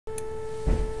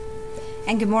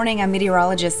And good morning, I'm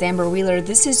meteorologist Amber Wheeler.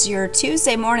 This is your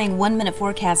Tuesday morning 1-minute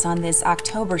forecast on this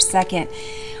October 2nd.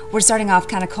 We're starting off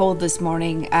kind of cold this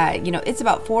morning. It's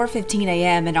about 4:15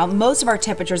 a.m. and most of our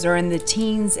temperatures are in the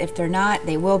teens. If they're not,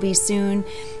 they will be soon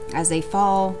as they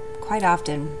fall quite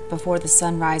often before the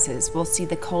sun rises. We'll see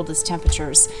the coldest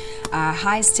temperatures.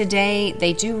 Highs today,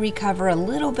 they do recover a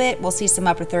little bit. We'll see some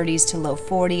upper 30s to low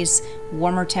 40s,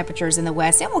 warmer temperatures in the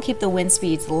west, and we'll keep the wind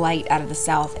speeds light out of the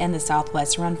south and the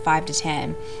southwest, around 5 to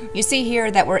 10. You see here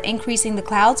that we're increasing the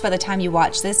clouds. By the time you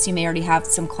watch this, you may already have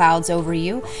some clouds over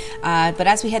you. But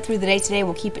as we head through the day today,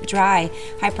 we'll keep it dry.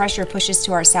 High pressure pushes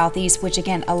to our southeast, which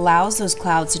again allows those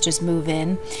clouds to just move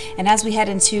in. And as we head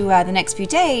into the next few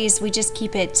days, we just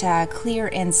keep it clear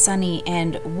and sunny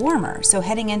and warmer. So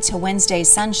heading into Wednesday,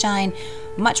 sunshine,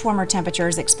 much warmer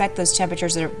temperatures. Expect those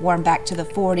temperatures to warm back to the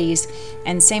 40s.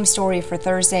 And same story for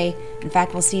Thursday. In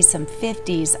fact, we'll see some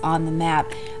 50s on the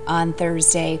map on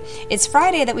Thursday. It's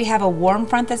Friday that we have a warm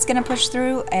front that's going to push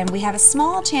through, and we have a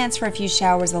small chance for a few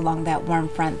showers along that warm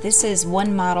front. This is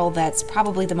one model that's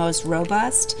probably the most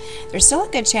robust. There's still a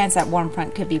good chance that warm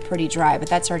front could be pretty dry, but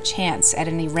that's our chance at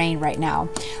any rain right now.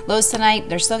 Lows tonight,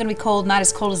 they're still going to be cold, not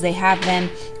as cold as they have been,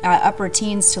 upper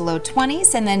teens to low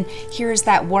 20s, and then here's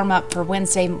that warm up for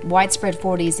Wednesday, widespread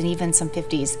 40s and even some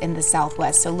 50s in the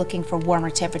southwest, so looking for warmer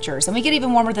temperatures. And we get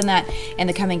even warmer than that in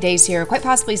the coming days here, quite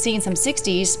possibly seeing some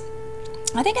 60s.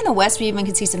 I think in the west we even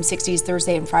could see some 60s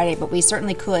Thursday and Friday, but we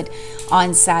certainly could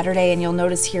on Saturday. And you'll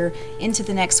notice here into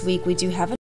the next week we do have a